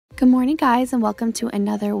Good morning, guys, and welcome to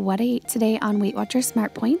another What I Ate Today on Weight Watchers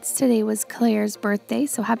Smart Points. Today was Claire's birthday,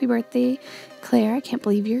 so happy birthday, Claire. I can't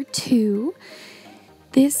believe you're 2.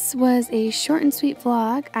 This was a short and sweet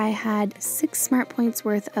vlog. I had 6 Smart Points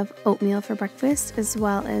worth of oatmeal for breakfast, as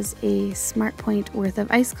well as a Smart Point worth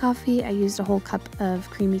of iced coffee. I used a whole cup of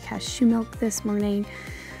creamy cashew milk this morning,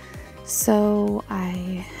 so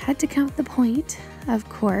I had to count the point. Of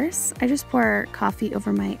course, I just pour coffee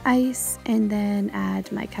over my ice and then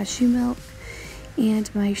add my cashew milk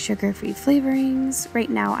and my sugar-free flavorings. Right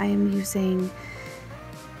now I am using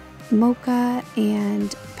mocha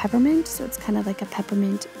and peppermint, so it's kind of like a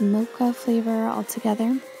peppermint mocha flavor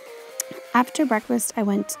altogether. After breakfast, I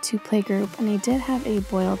went to playgroup and I did have a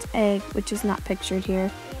boiled egg, which is not pictured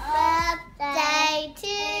here. Birthday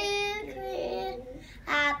to Claire.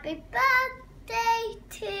 Happy birthday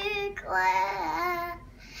to Claire.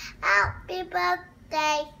 Happy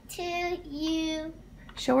birthday to you.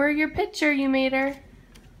 Show her your picture you made her.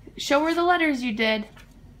 Show her the letters you did.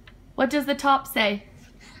 What does the top say?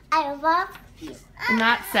 I love you. And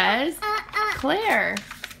that says Claire.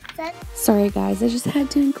 Sorry guys, I just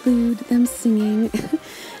had to include them singing.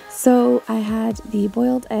 So I had the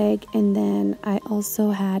boiled egg and then I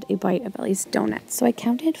also had a bite of Ellie's donuts. So I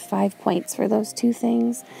counted 5 points for those 2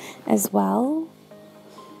 things as well.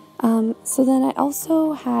 So then I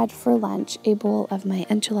also had for lunch a bowl of my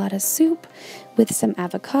enchilada soup with some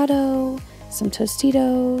avocado, some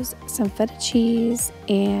Tostitos, some feta cheese,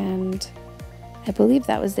 and I believe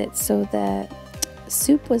that was it. So the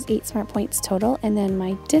soup was 8 Smart Points total, and then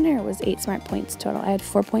my dinner was 8 Smart Points total. I had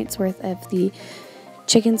 4 points worth of the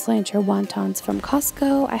chicken cilantro wontons from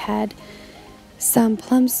Costco. I had some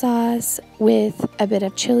plum sauce with a bit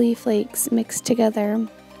of chili flakes mixed together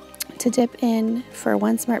to dip in for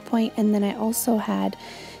 1 Smart Point, and then I also had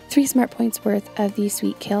 3 Smart Points worth of the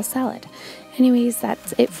sweet kale salad. Anyways,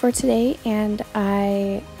 that's it for today, and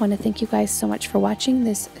I want to thank you guys so much for watching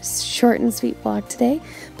this short and sweet vlog today,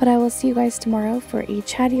 but I will see you guys tomorrow for a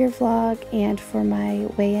chattier vlog and for my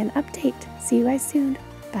weigh-in update. See you guys soon.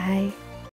 Bye.